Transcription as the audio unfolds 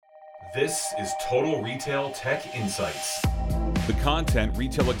This is Total Retail Tech Insights. The content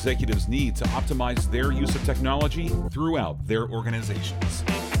retail executives need to optimize their use of technology throughout their organizations.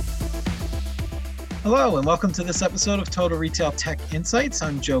 Hello, and welcome to this episode of Total Retail Tech Insights.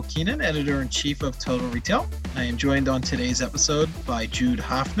 I'm Joe Keenan, Editor-in-Chief of Total Retail. I am joined on today's episode by Jude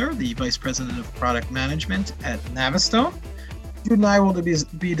Hoffner, the Vice President of Product Management at Navistone. Jude and I will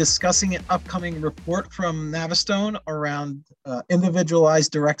be discussing an upcoming report from Navistone around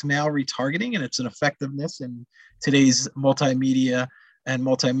individualized direct mail retargeting and its effectiveness in today's multimedia and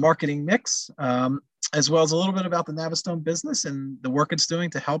multi-marketing mix, as well as a little bit about the Navistone business and the work it's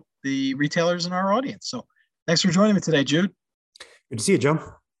doing to help the retailers in our audience. So thanks for joining me today, Jude. Good to see you,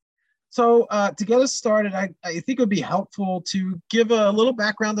 Joe. So to get us started, I think it would be helpful to give a little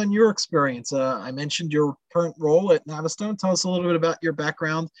background on your experience. I mentioned your current role at Navistone. Tell us a little bit about your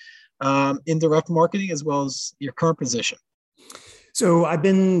background in direct marketing as well as your current position. So I've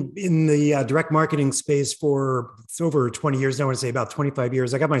been in the direct marketing space for over 20 years now. I want to say about 25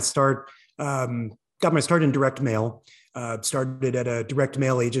 years. I got my start in direct mail. Started at a direct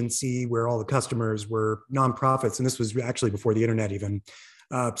mail agency where all the customers were nonprofits, and this was actually before the internet even.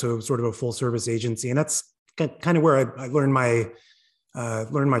 So sort of a full service agency, and that's kind of where I learned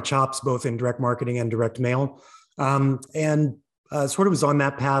my chops both in direct marketing and direct mail, and sort of was on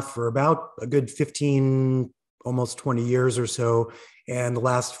that path for about a good 15, almost 20 years or so. And the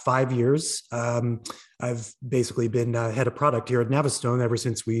last 5 years, I've basically been head of product here at Navistone ever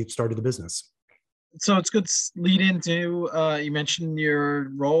since we started the business. So it's good to lead into, you mentioned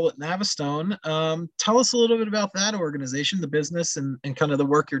your role at Navistone. Tell us a little bit about that organization, the business, and kind of the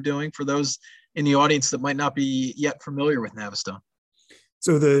work you're doing for those in the audience that might not be yet familiar with Navistone.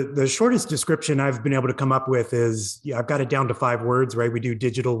 So the shortest description I've been able to come up with is, I've got it down to 5 words, right? We do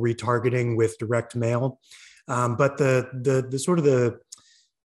digital retargeting with direct mail. But the sort of the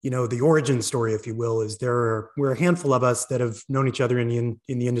origin story, if you will, is we're a handful of us that have known each other in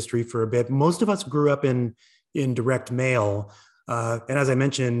the industry for a bit. Most of us grew up in direct mail. And as I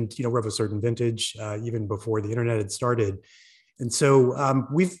mentioned, we're of a certain vintage, even before the internet had started. And so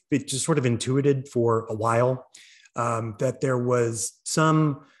we've just sort of intuited for a while that there was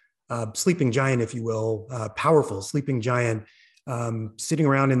some sleeping giant, if you will, powerful sleeping giant sitting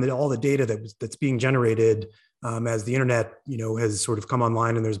around in all the data that's being generated as the internet, has sort of come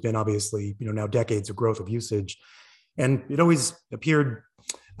online, and there's been obviously, now decades of growth of usage. And it always appeared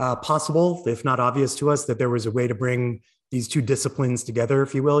possible, if not obvious to us, that there was a way to bring these two disciplines together,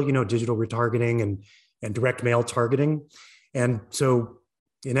 if you will, digital retargeting and direct mail targeting. And so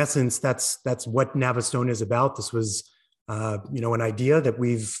in essence, that's what Navistone is about. This was, an idea that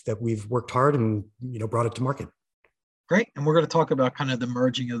we've worked hard and, brought it to market. Great. And we're going to talk about kind of the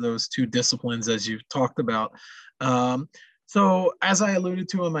merging of those two disciplines as you've talked about. So as I alluded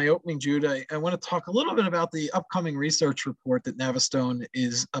to in my opening, Jude, I want to talk a little bit about the upcoming research report that Navistone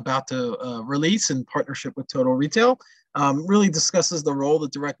is about to release in partnership with Total Retail. Really discusses the role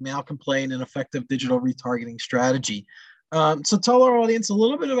that direct mail can play in an effective digital retargeting strategy. So tell our audience a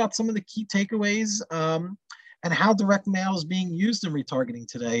little bit about some of the key takeaways and how direct mail is being used in retargeting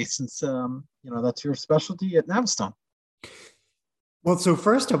today, since that's your specialty at Navistone. Well, so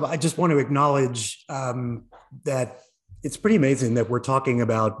first of all, I just want to acknowledge that it's pretty amazing that we're talking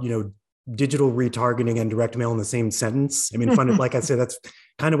about, digital retargeting and direct mail in the same sentence. I mean, like I said, that's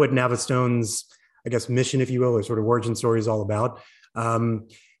kind of what Navistone's, I guess, mission, if you will, or sort of origin story is all about. And,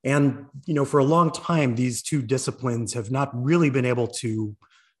 for a long time, these two disciplines have not really been able to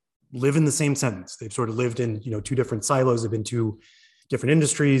live in the same sentence. They've sort of lived in, two different silos. They've been two different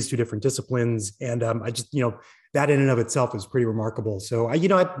industries, two different disciplines. And I just, that in and of itself is pretty remarkable. So,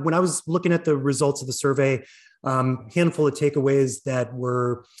 when I was looking at the results of the survey, handful of takeaways that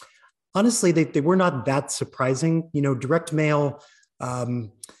were, honestly, they were not that surprising. Direct mail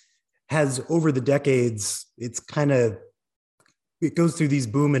has, over the decades, it goes through these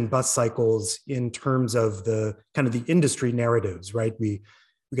boom and bust cycles in terms of the kind of the industry narratives, right? We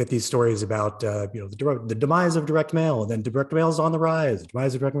get these stories about, the demise of direct mail, and then direct mail is on the rise. The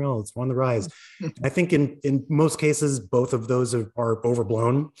demise of direct mail is on the rise. I think in most cases, both of those are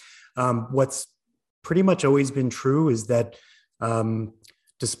overblown. What's pretty much always been true is that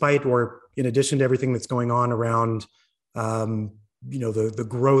despite, or in addition to everything that's going on around, the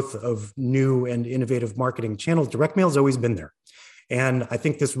growth of new and innovative marketing channels, direct mail has always been there. And I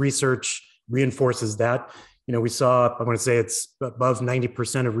think this research reinforces that. We saw, I want to say it's above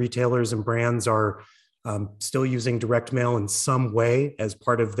 90% of retailers and brands are still using direct mail in some way as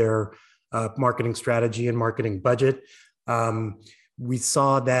part of their marketing strategy and marketing budget. We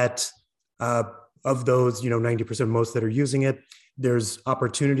saw that of those, 90% most that are using it, There's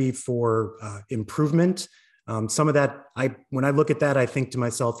opportunity for improvement. Some of that, when I look at that, I think to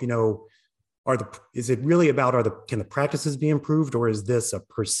myself, is it really about can the practices be improved, or is this a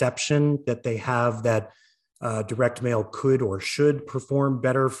perception that they have that direct mail could or should perform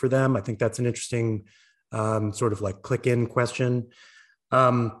better for them? I think that's an interesting sort of like click-in question.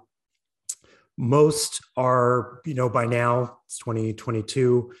 Most are, by now, it's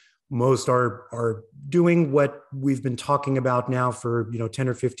 2022, most are doing what we've been talking about now for 10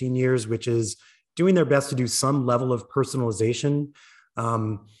 or 15 years, which is doing their best to do some level of personalization.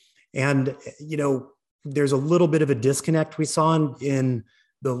 And there's a little bit of a disconnect we saw in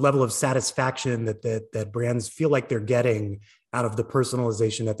the level of satisfaction that brands feel like they're getting out of the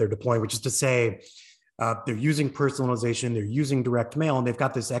personalization that they're deploying, which is to say, they're using personalization, they're using direct mail, and they've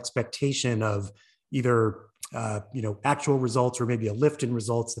got this expectation of either actual results or maybe a lift in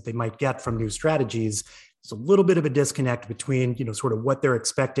results that they might get from new strategies. There's a little bit of a disconnect between sort of what they're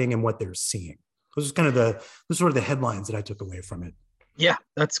expecting and what they're seeing. Those are kind of the headlines that I took away from it. Yeah,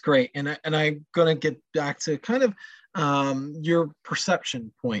 that's great. And I'm going to get back to kind of your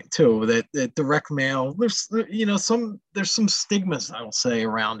perception point too, that direct mail, there's some stigmas, I will say,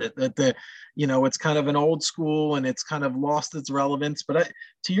 around it, that it's kind of an old school and it's kind of lost its relevance. But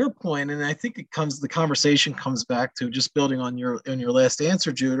to your point, and I think the conversation comes back to just building on your last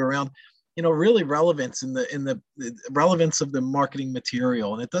answer, Jude, around really relevance in the relevance of the marketing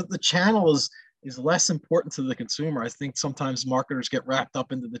material, and the channel is less important to the consumer. I think sometimes marketers get wrapped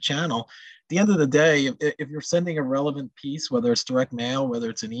up into the channel. At the end of the day, if you're sending a relevant piece, whether it's direct mail, whether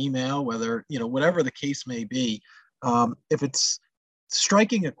it's an email, whether, whatever the case may be, if it's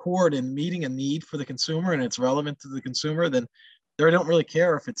striking a chord and meeting a need for the consumer and it's relevant to the consumer, then they don't really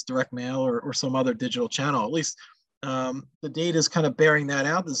care if it's direct mail or some other digital channel. At least the data is kind of bearing that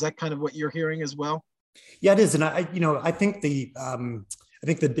out. Is that kind of what you're hearing as well? Yeah, it is. And I think I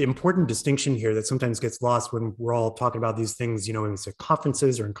think the important distinction here that sometimes gets lost when we're all talking about these things, in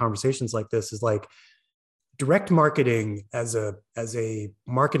conferences or in conversations like this, is like direct marketing as a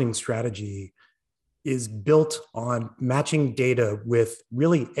marketing strategy is built on matching data with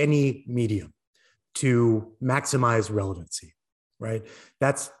really any medium to maximize relevancy, right?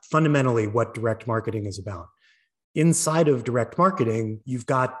 That's fundamentally what direct marketing is about. Inside of direct marketing, you've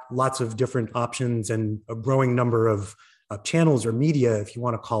got lots of different options and a growing number of channels or media, if you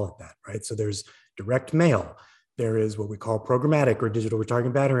want to call it that, right? So there's direct mail. There is what we call programmatic or digital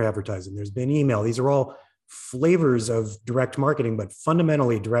retargeting banner advertising. There's been email. These are all flavors of direct marketing, but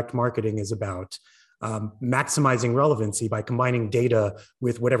fundamentally direct marketing is about maximizing relevancy by combining data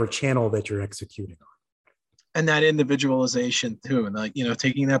with whatever channel that you're executing on. And that individualization too, and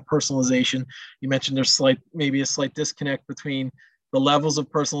taking that personalization. You mentioned there's maybe a slight disconnect between the levels of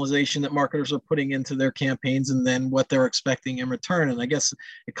personalization that marketers are putting into their campaigns and then what they're expecting in return. And I guess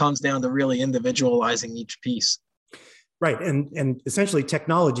it comes down to really individualizing each piece. Right. And essentially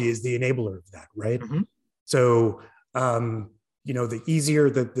technology is the enabler of that, right? Mm-hmm. So, the easier,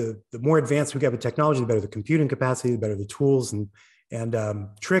 the more advanced we get with technology, the better the computing capacity, the better the tools and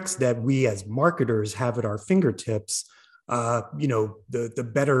tricks that we as marketers have at our fingertips,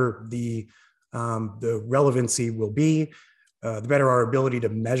 the better the relevancy will be. The better our ability to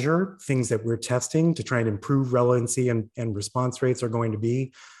measure things that we're testing to try and improve relevancy and response rates are going to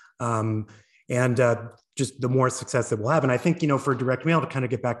be. Just the more success that we'll have. And I think, for direct mail, to kind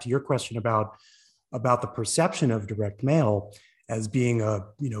of get back to your question about the perception of direct mail as being a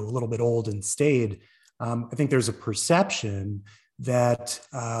little bit old and staid, I think there's a perception that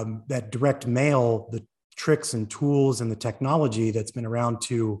direct mail, the tricks and tools and the technology that's been around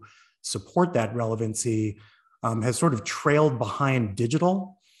to support that relevancy has sort of trailed behind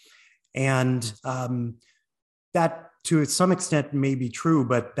digital. And that to some extent may be true,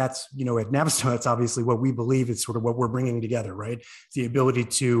 but that's, at Navistar, that's obviously what we believe is sort of what we're bringing together, right? It's the ability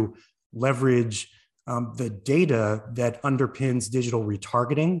to leverage the data that underpins digital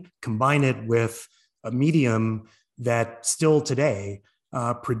retargeting, combine it with a medium that still today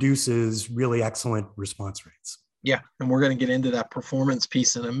produces really excellent response rates. Yeah, and we're going to get into that performance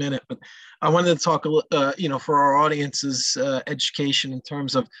piece in a minute, but I wanted to talk, for our audience's education in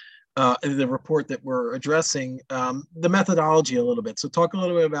terms of the report that we're addressing, the methodology a little bit. So talk a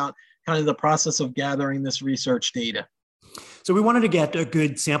little bit about kind of the process of gathering this research data. So we wanted to get a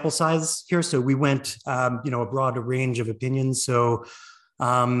good sample size here. So we went, a broad range of opinions. So,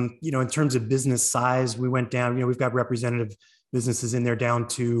 in terms of business size, we went down, we've got representative businesses in there down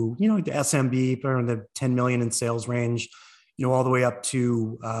to, the SMB, around the 10 million in sales range, all the way up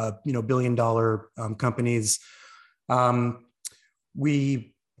to, $1 billion companies.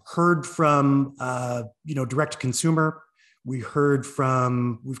 We heard from, direct consumer. we've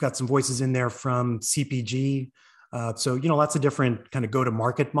got some voices in there from CPG. So, lots of different kind of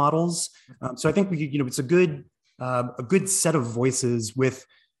go-to-market models. So I think it's a good set of voices with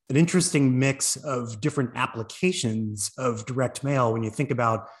an interesting mix of different applications of direct mail. When you think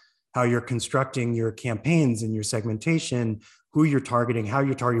about how you're constructing your campaigns and your segmentation, who you're targeting, how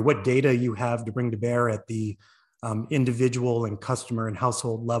you're targeting, what data you have to bring to bear at the individual and customer and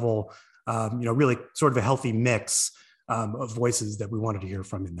household level, really sort of a healthy mix of voices that we wanted to hear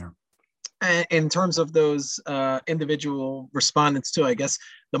from in there. In terms of those individual respondents too, I guess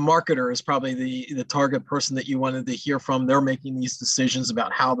the marketer is probably the target person that you wanted to hear from. They're making these decisions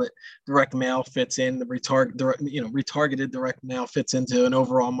about how the direct mail fits in, retargeted direct mail fits into an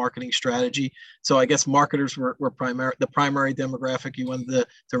overall marketing strategy. So I guess marketers were the primary demographic you wanted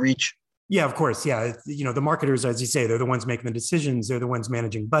to reach. Yeah, of course. Yeah, the marketers, as you say, they're the ones making the decisions. They're the ones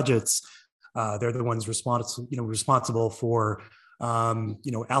managing budgets. They're the ones responsible for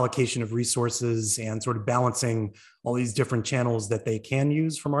allocation of resources and sort of balancing all these different channels that they can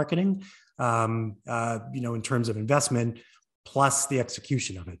use for marketing, in terms of investment, plus the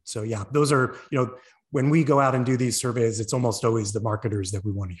execution of it. So yeah, those are, when we go out and do these surveys, it's almost always the marketers that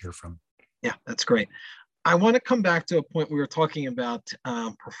we want to hear from. Yeah, that's great. I want to come back to a point we were talking about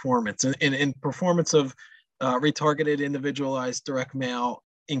performance and performance of retargeted individualized direct mail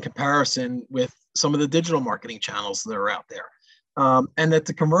in comparison with some of the digital marketing channels that are out there. And that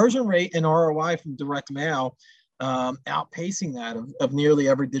the conversion rate and ROI from direct mail outpacing that of nearly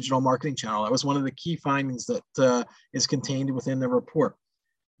every digital marketing channel. That was one of the key findings that is contained within the report.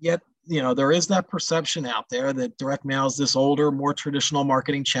 Yet, there is that perception out there that direct mail is this older, more traditional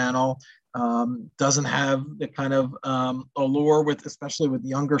marketing channel, doesn't have the kind of allure especially with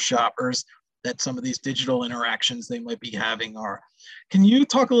younger shoppers that some of these digital interactions they might be having are. Can you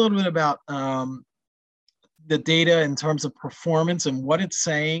talk a little bit about the data in terms of performance and what it's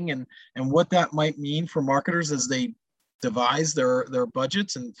saying and what that might mean for marketers as they devise their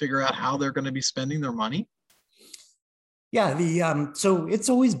budgets and figure out how they're going to be spending their money? Yeah, so it's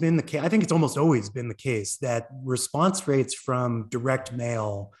always been the case. I think it's almost always been the case that response rates from direct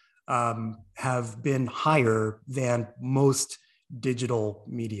mail have been higher than most digital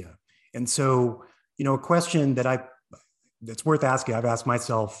media. And so, a question that's worth asking, I've asked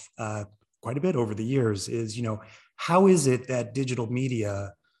myself quite a bit over the years is, how is it that digital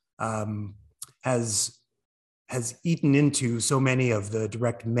media has eaten into so many of the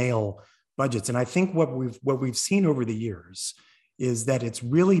direct mail budgets? And I think what we've seen over the years is that it's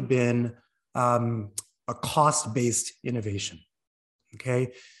really been a cost-based innovation.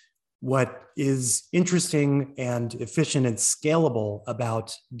 Okay, what is interesting and efficient and scalable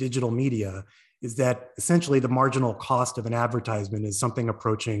about digital media is that essentially the marginal cost of an advertisement is something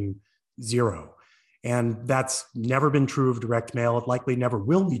approaching zero. And that's never been true of direct mail. It likely never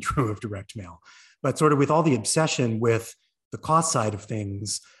will be true of direct mail. But sort of with all the obsession with the cost side of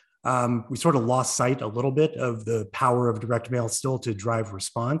things, we sort of lost sight a little bit of the power of direct mail still to drive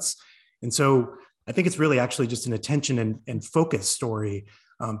response. And so I think it's really actually just an attention and focus story.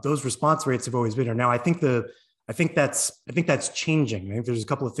 Those response rates have always been there. Now, I think that's changing. I think there's a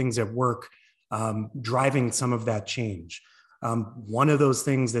couple of things at work driving some of that change. One of those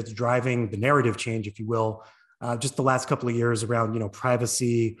things that's driving the narrative change, if you will, just the last couple of years around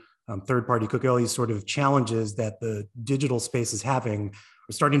privacy, third-party cookie, all these sort of challenges that the digital space is having,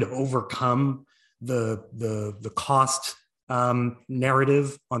 are starting to overcome the cost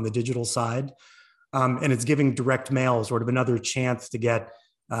narrative on the digital side, and it's giving direct mail sort of another chance to get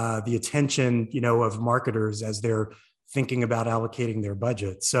the attention of marketers as they're thinking about allocating their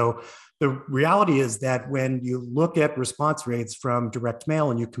budget. So the reality is that when you look at response rates from direct mail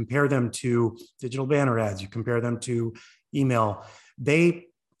and you compare them to digital banner ads, you compare them to email, they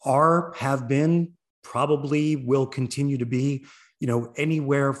have been, probably will continue to be,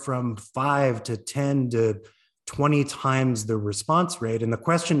 anywhere from 5 to 10 to 20 times the response rate. And the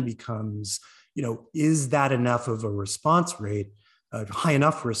question becomes, is that enough of a response rate, a high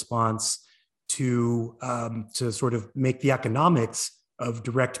enough response to sort of make the economics of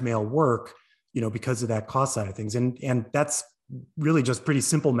direct mail work, because of that cost side of things. And that's really just pretty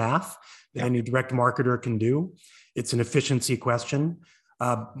simple math that any direct marketer can do. It's an efficiency question.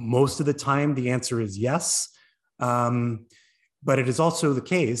 Most of the time, the answer is yes. But it is also the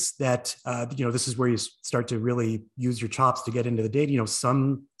case that, this is where you start to really use your chops to get into the data.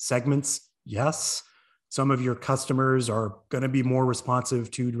 Some segments, yes. Some of your customers are going to be more responsive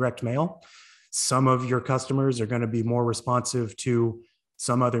to direct mail. Some of your customers are going to be more responsive to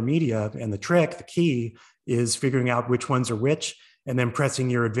some other media. And the key is figuring out which ones are which, and then pressing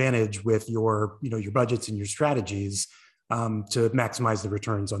your advantage with your budgets and your strategies to maximize the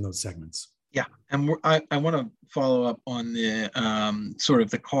returns on those segments. Yeah, and I want to follow up on the sort of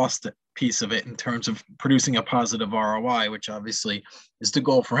the cost piece of it in terms of producing a positive ROI, which obviously is the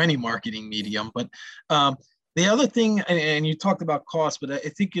goal for any marketing medium. But the other thing, and you talked about cost, but I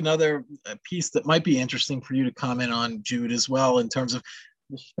think another piece that might be interesting for you to comment on, Jude, as well, in terms of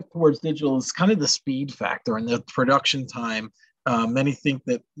the shift towards digital is kind of the speed factor and the production time. Many think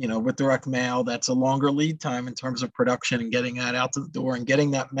that, with direct mail, that's a longer lead time in terms of production and getting that out to the door and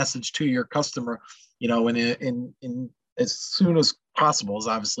getting that message to your customer, in as soon as possible, as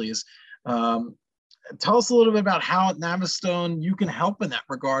obviously is. Tell us a little bit about how at Navistone you can help in that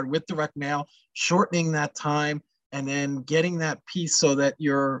regard with direct mail, shortening that time and then getting that piece so that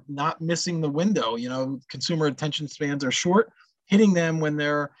you're not missing the window. Consumer attention spans are short, hitting them when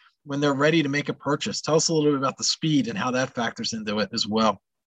they're ready to make a purchase. Tell us a little bit about the speed and how that factors into it as well.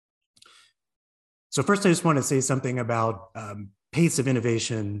 So first, I just want to say something about pace of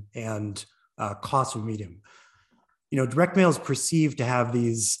innovation and cost of medium. Direct mail is perceived to have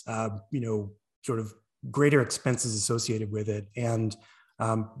these, sort of greater expenses associated with it. And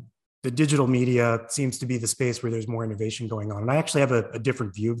the digital media seems to be the space where there's more innovation going on. And I actually have a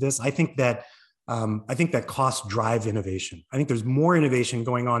different view of this. I think that costs drive innovation. I think there's more innovation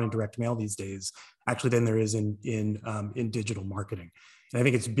going on in direct mail these days, actually, than there is in digital marketing. And I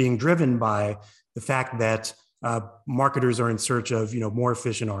think it's being driven by the fact that marketers are in search of more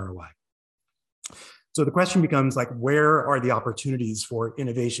efficient ROI. So the question becomes like, where are the opportunities for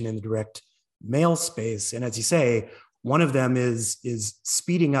innovation in the direct mail space? And as you say, one of them is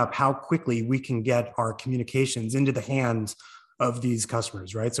speeding up how quickly we can get our communications into the hands of these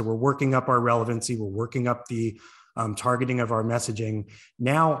customers, right? So we're working up our relevancy, we're working up the targeting of our messaging.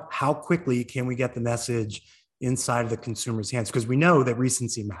 Now, how quickly can we get the message inside of the consumer's hands? Because we know that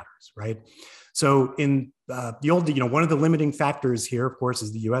recency matters, right? So in the old, one of the limiting factors here, of course,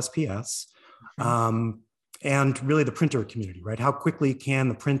 is the USPS and really the printer community, right? How quickly can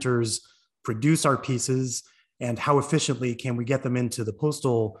the printers produce our pieces and how efficiently can we get them into the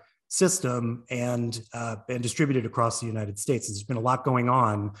postal system and distributed across the United States? There's been a lot going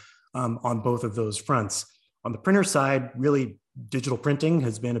on both of those fronts. On the printer side, really digital printing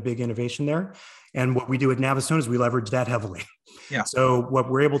has been a big innovation there. And what we do at Navistone is we leverage that heavily. Yeah. So what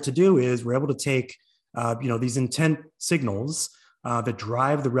we're able to do is we're able to take these intent signals that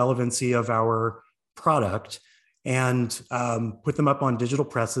drive the relevancy of our product and put them up on digital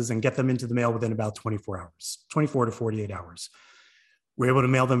presses and get them into the mail within about 24 to 48 hours. We're able to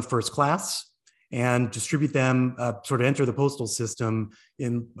mail them first class and distribute them, sort of enter the postal system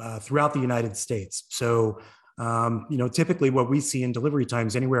throughout the United States. So, typically what we see in delivery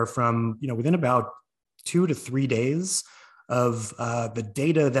times anywhere from, within about 2 to 3 days of the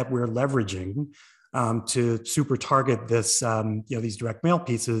data that we're leveraging to super target this, these direct mail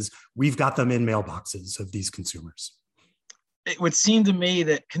pieces, we've got them in mailboxes of these consumers. It would seem to me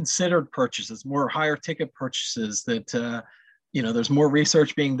that considered purchases, more higher ticket purchases, that there's more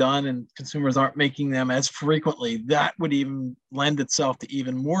research being done and consumers aren't making them as frequently. That would even lend itself to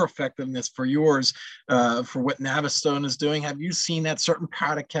even more effectiveness for yours, for what Navistone is doing. Have you seen that certain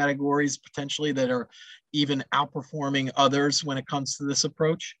product categories potentially that are even outperforming others when it comes to this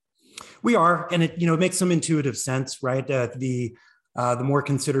approach? We are, and it makes some intuitive sense, right? The more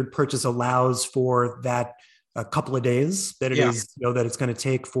considered purchase allows for that a couple of days that it is, that it's going to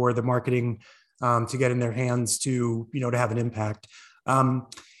take for the marketing to get in their hands to have an impact.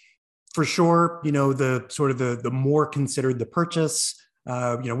 For sure, the more considered the purchase,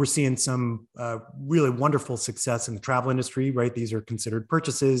 we're seeing some really wonderful success in the travel industry, right? These are considered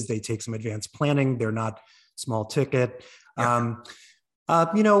purchases. They take some advanced planning. They're not small ticket. Yeah.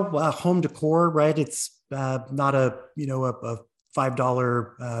 Home decor, right? It's not a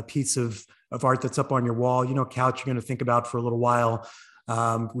 $5 piece of art that's up on your wall. Couch you're going to think about for a little while.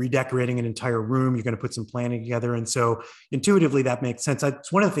 Redecorating an entire room, you're going to put some planning together. And so intuitively, that makes sense.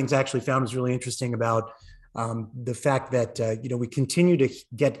 It's one of the things I actually found was really interesting about the fact that, we continue to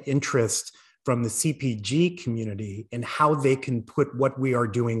get interest from the CPG community and how they can put what we are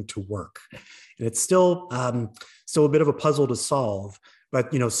doing to work. And it's still a bit of a puzzle to solve,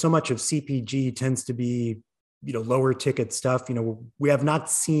 but, so much of CPG tends to be, lower ticket stuff. We have not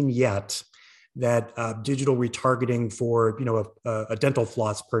seen yet that digital retargeting for a dental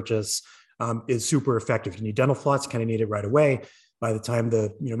floss purchase is super effective. You need dental floss, kind of need it right away. By the time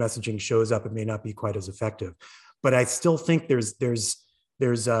the messaging shows up, it may not be quite as effective. But I still think there's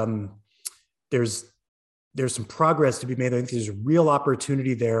some progress to be made. I think there's a real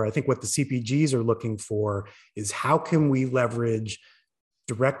opportunity there. I think what the CPGs are looking for is how can we leverage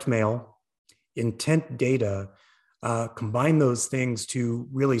direct mail, intent data combine those things to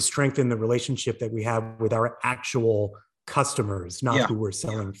really strengthen the relationship that we have with our actual customers, not who we're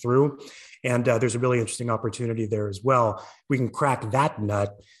selling through. And there's a really interesting opportunity there as well. If we can crack that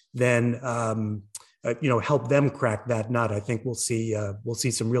nut, then help them crack that nut. I think we'll see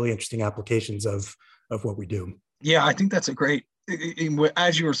some really interesting applications of what we do. Yeah, I think that's a great.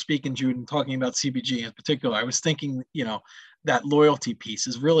 As you were speaking, Jude, and talking about CPG in particular, I was thinking, that loyalty piece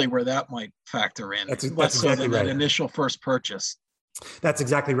is really where that might factor in. That's exactly right. That initial first purchase. That's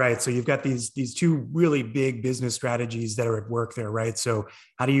exactly right. So you've got these two really big business strategies that are at work there, right? So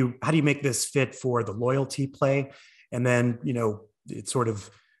how do you make this fit for the loyalty play? And then, it's sort of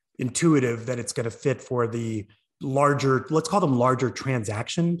intuitive that it's going to fit for the larger, let's call them larger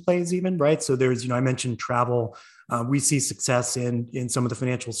transaction plays even, right? So there's, I mentioned travel. We see success in some of the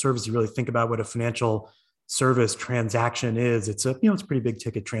financial services. You really think about what a financial service transaction is. It's a pretty big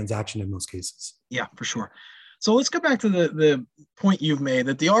ticket transaction in most cases. Yeah, for sure. So let's go back to the point you've made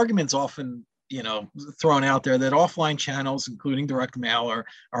that the argument's often, thrown out there that offline channels, including direct mail,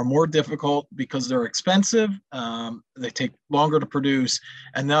 are more difficult because they're expensive. They take longer to produce,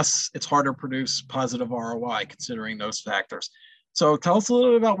 and thus it's harder to produce positive ROI considering those factors. So tell us a little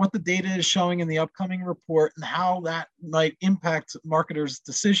bit about what the data is showing in the upcoming report and how that might impact marketers'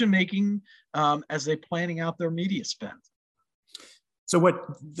 decision-making as they're planning out their media spend. So what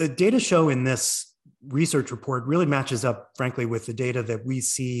the data show in this research report really matches up, frankly, with the data that we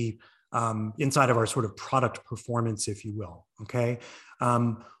see inside of our sort of product performance, if you will, okay?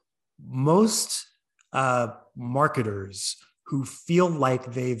 Most marketers who feel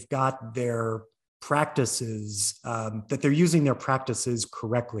like they've got their practices, that they're using their practices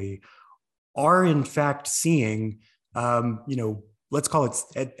correctly, are in fact seeing, let's call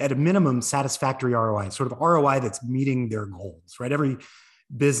it at a minimum satisfactory ROI, sort of ROI that's meeting their goals, right? Every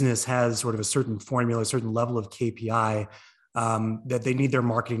business has sort of a certain formula, a certain level of KPI that they need their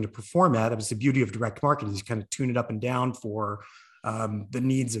marketing to perform at. It's the beauty of direct marketing is you kind of tune it up and down for the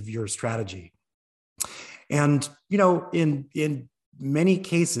needs of your strategy. And, in many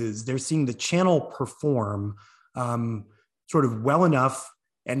cases, they're seeing the channel perform sort of well enough,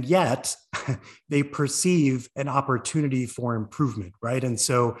 and yet they perceive an opportunity for improvement, right? And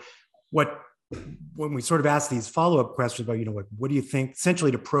so when we sort of ask these follow-up questions about, what do you think,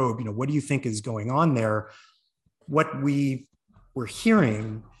 essentially to probe, what do you think is going on there? What we're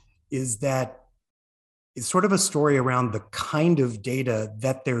hearing is that it's sort of a story around the kind of data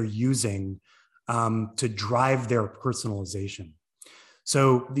that they're using to drive their personalization.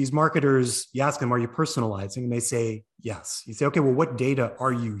 So these marketers, you ask them, are you personalizing? And they say, yes. You say, okay, well, what data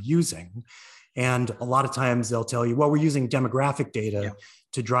are you using? And a lot of times they'll tell you, well, we're using demographic data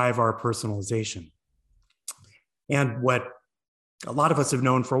to drive our personalization. And what a lot of us have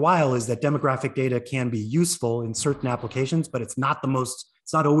known for a while is that demographic data can be useful in certain applications, but it's not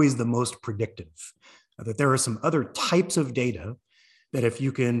always the most predictive. That there are some other types of data that if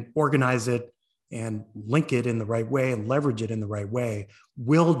you can organize it and link it in the right way and leverage it in the right way,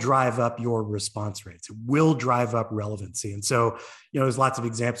 will drive up your response rates. It will drive up relevancy. And so, there's lots of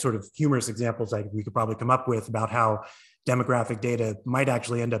examples, sort of humorous examples we could probably come up with about how demographic data might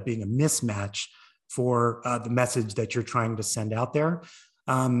actually end up being a mismatch for the message that you're trying to send out there.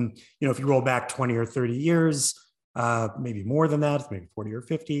 If you roll back 20 or 30 years, maybe more than that, maybe 40 or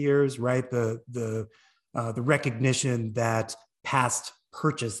 50 years, right? The recognition that past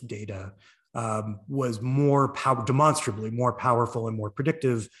purchase data was demonstrably more powerful and more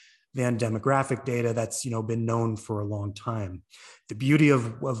predictive than demographic data that's been known for a long time. The beauty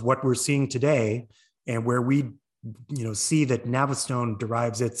of what we're seeing today, and where we see that Navistone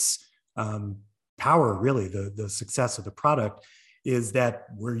derives its power, really the success of the product, is that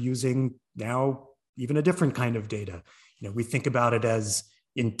we're using now even a different kind of data. We think about it as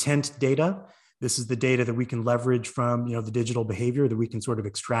intent data. This is the data that we can leverage from, the digital behavior that we can sort of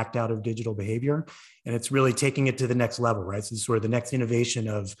extract out of digital behavior. And it's really taking it to the next level, right? So it's sort of the next innovation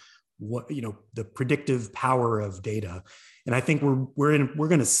of what, the predictive power of data. And I think we're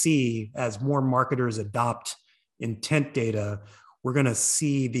going to see, as more marketers adopt intent data, we're going to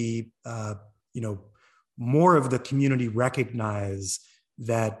see the, more of the community recognize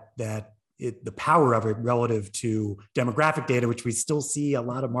that the power of it relative to demographic data, which we still see a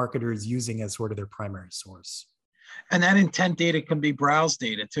lot of marketers using as sort of their primary source. And that intent data can be browse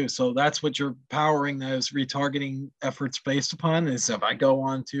data too. So that's what you're powering those retargeting efforts based upon, is if I go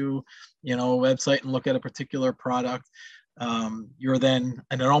on to, a website and look at a particular product, you're then,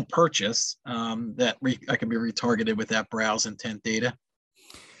 and I don't purchase, I can be retargeted with that browse intent data.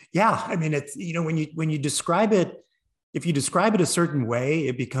 Yeah. I mean, it's, when you describe it if you describe it a certain way,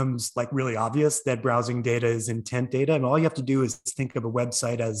 it becomes like really obvious that browsing data is intent data. And all you have to do is think of a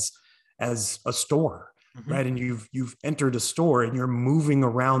website as a store, right? And you've entered a store and you're moving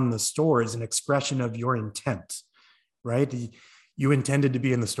around the store as an expression of your intent, right? You intended to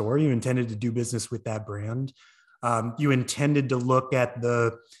be in the store. You intended to do business with that brand. You intended to look at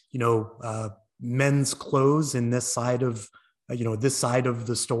the, men's clothes in this side of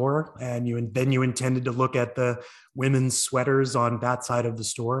the store, and then you intended to look at the women's sweaters on that side of the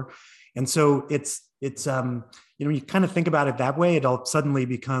store. And so it's you kind of think about it that way, it all suddenly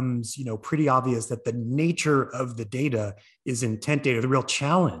becomes, pretty obvious that the nature of the data is intent data. The real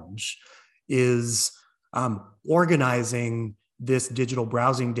challenge is organizing this digital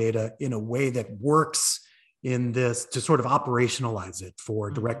browsing data in a way that works in this to sort of operationalize it for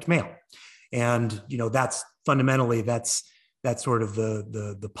direct mail. And, that's fundamentally, that's sort of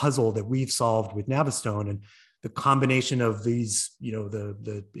the puzzle that we've solved with Navistone. And the combination of these,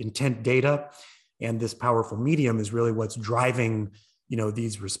 the intent data and this powerful medium is really what's driving,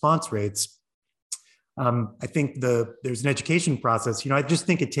 these response rates. I think there's an education process. I just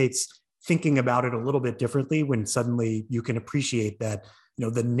think it takes thinking about it a little bit differently when suddenly you can appreciate that,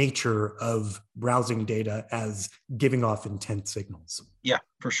 the nature of browsing data as giving off intent signals. Yeah,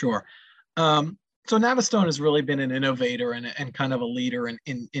 for sure. So Navistone has really been an innovator and kind of a leader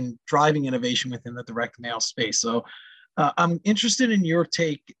in driving innovation within the direct mail space. So I'm interested in your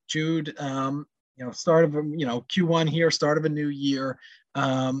take, Jude. Start of Q1 here, start of a new year.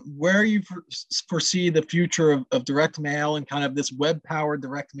 Where you foresee the future of direct mail and kind of this web-powered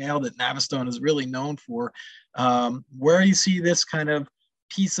direct mail that Navistone is really known for. Where you see this kind of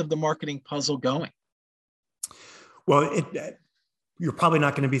piece of the marketing puzzle going? Well, you're probably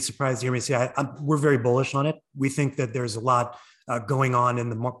not going to be surprised to hear me say we're very bullish on it. We think that there's a lot going on in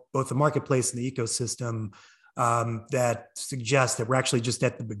both the marketplace and the ecosystem that suggests that we're actually just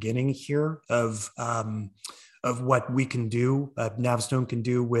at the beginning here of what we can do, Navistone can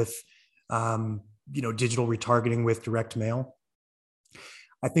do with digital retargeting with direct mail.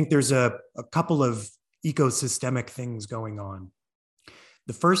 I think there's a couple of ecosystemic things going on.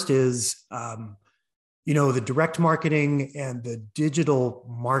 The first is the direct marketing and the digital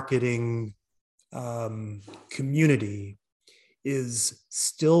marketing community is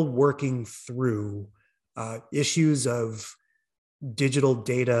still working through issues of digital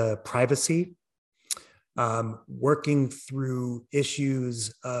data privacy, working through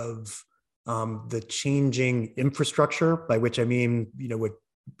issues of the changing infrastructure, by which I mean, what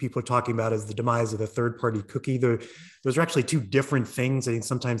people are talking about as the demise of the third-party cookie. Those are actually two different things. I think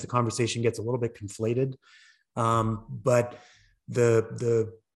sometimes the conversation gets a little bit conflated, but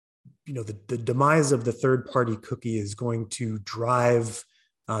the demise of the third-party cookie is going to drive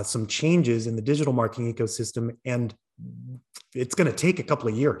some changes in the digital marketing ecosystem, and it's going to take a couple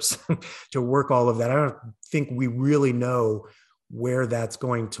of years to work all of that. I don't think we really know where that's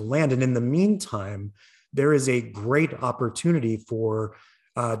going to land. And in the meantime, there is a great opportunity for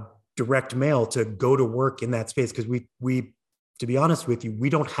direct mail to go to work in that space, because we, to be honest with you, we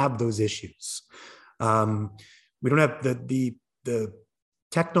don't have those issues. We don't have the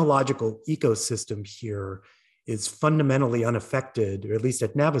technological ecosystem here is fundamentally unaffected, or at least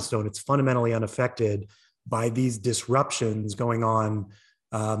at Navistone, it's fundamentally unaffected by these disruptions going on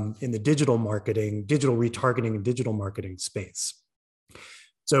in the digital marketing, digital retargeting, and digital marketing space.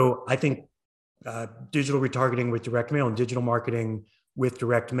 So I think digital retargeting with direct mail and digital marketing with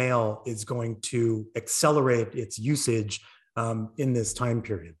direct mail is going to accelerate its usage in this time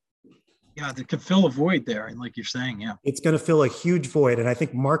period. Yeah, it could fill a void there. And like you're saying, yeah. It's going to fill a huge void. And I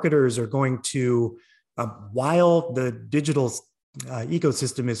think marketers are going to, while the digital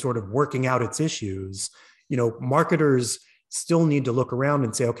ecosystem is sort of working out its issues, marketers still need to look around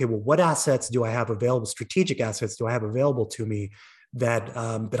and say, okay, well, what assets do I have available? Strategic assets do I have available to me that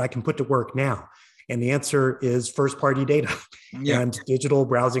I can put to work now? And the answer is first-party data. Yeah. And digital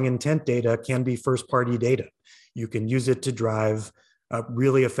browsing intent data can be first-party data. You can use it to drive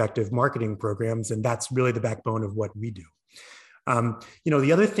really effective marketing programs, and that's really the backbone of what we do.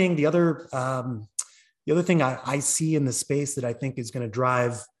 The other thing I see in the space that I think is going to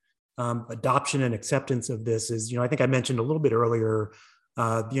drive adoption and acceptance of this is, I think I mentioned a little bit earlier,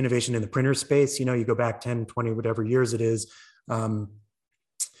 the innovation in the printer space. You go back 10, 20, whatever years it is.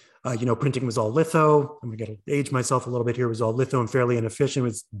 Printing was all litho. I'm going to age myself a little bit here. It was all litho and fairly inefficient. It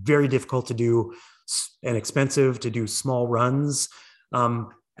was very difficult to do and expensive to do small runs.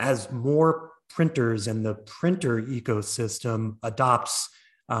 As more printers and the printer ecosystem adopts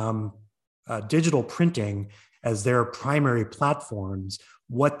digital printing as their primary platforms,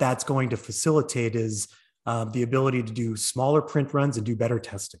 what that's going to facilitate is the ability to do smaller print runs and do better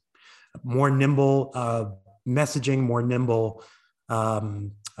testing, more nimble messaging, more nimble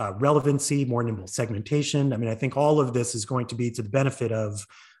relevancy, more nimble segmentation. I mean, I think all of this is going to be to the benefit of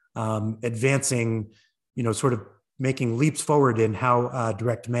advancing, sort of making leaps forward in how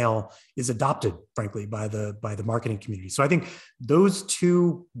direct mail is adopted, frankly, by the marketing community. So I think those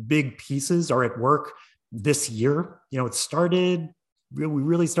two big pieces are at work this year. It started, we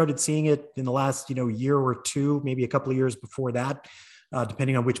really started seeing it in the last, year or two, maybe a couple of years before that,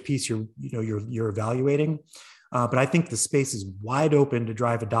 depending on which piece you're evaluating. But I think the space is wide open to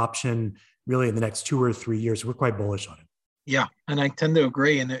drive adoption really in the next 2 or 3 years. We're quite bullish on it. Yeah, and I tend to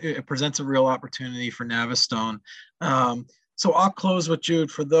agree, and it presents a real opportunity for Navistone. So I'll close with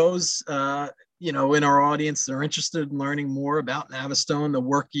Jude. For those, in our audience that are interested in learning more about Navistone, the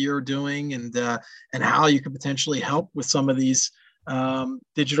work you're doing, and how you could potentially help with some of these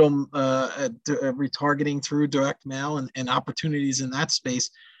digital retargeting through direct mail and opportunities in that space,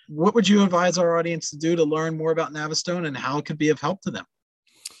 what would you advise our audience to do to learn more about Navistone and how it could be of help to them?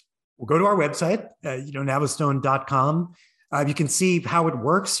 Well, go to our website, navistone.com. You can see how it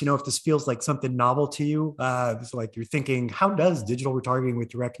works. If this feels like something novel to you, so like you're thinking, how does digital retargeting with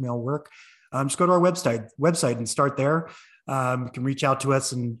direct mail work? Just go to our website and start there. You can reach out to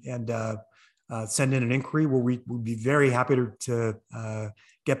us and send in an inquiry. We'll be very happy to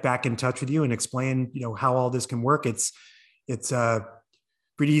get back in touch with you and explain, how all this can work. It's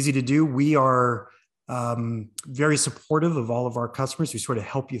pretty easy to do. We are very supportive of all of our customers. We sort of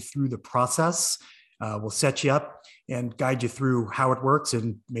help you through the process. We'll set you up and guide you through how it works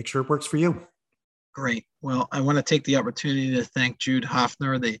and make sure it works for you. Great. Well, I want to take the opportunity to thank Jude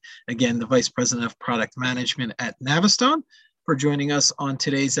Hoffner, the Vice President of Product Management at Navistone, for joining us on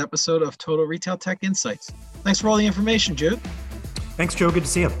today's episode of Total Retail Tech Insights. Thanks for all the information, Jude. Thanks, Joe. Good to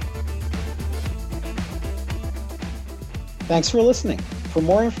see you. Thanks for listening. For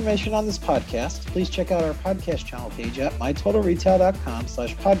more information on this podcast, please check out our podcast channel page at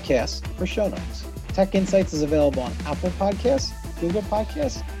mytotalretail.com/podcasts for show notes. Tech Insights is available on Apple Podcasts, Google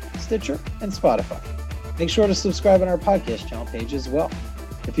Podcasts, Stitcher, and Spotify. Make sure to subscribe on our podcast channel page as well.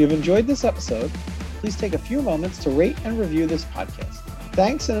 If you've enjoyed this episode, please take a few moments to rate and review this podcast.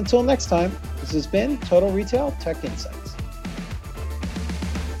 Thanks, and until next time, this has been Total Retail Tech Insights.